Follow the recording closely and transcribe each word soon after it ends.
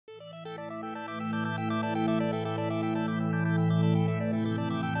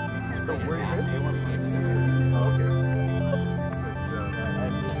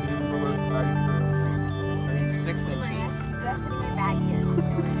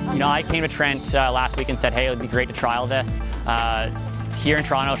know, I came to Trent last week and said, hey, it would be great to trial this. Here in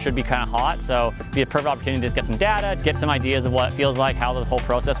Toronto should be kind of hot, so it'd be a perfect opportunity to just get some data, get some ideas of what it feels like, how the whole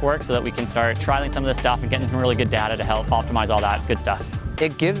process works, so that we can start trialing some of this stuff and getting some really good data to help optimize all that good stuff.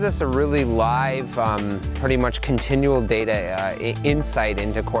 It gives us a really live, pretty much continual data insight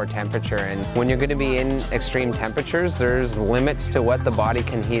into core temperature. And when you're going to be in extreme temperatures, there's limits to what the body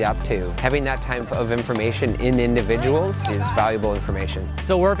can heat up to. Having that type of information in individuals is valuable information.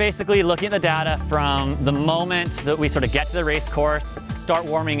 So we're basically looking at the data from the moment that we sort of get to the race course, start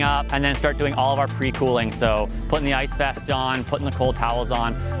warming up, and then start doing all of our pre-cooling. So putting the ice vest on, putting the cold towels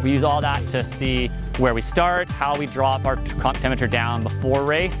on. We use all that to see where we start, how we drop our temperature down before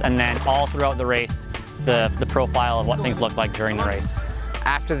race, and then all throughout the race, the profile of what things look like during the race.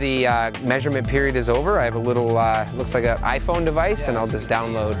 After the measurement period is over, I have a little, looks like an iPhone device, and I'll just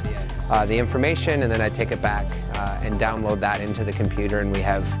download the information, and then I take it back and download that into the computer, and we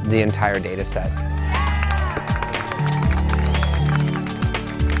have the entire data set.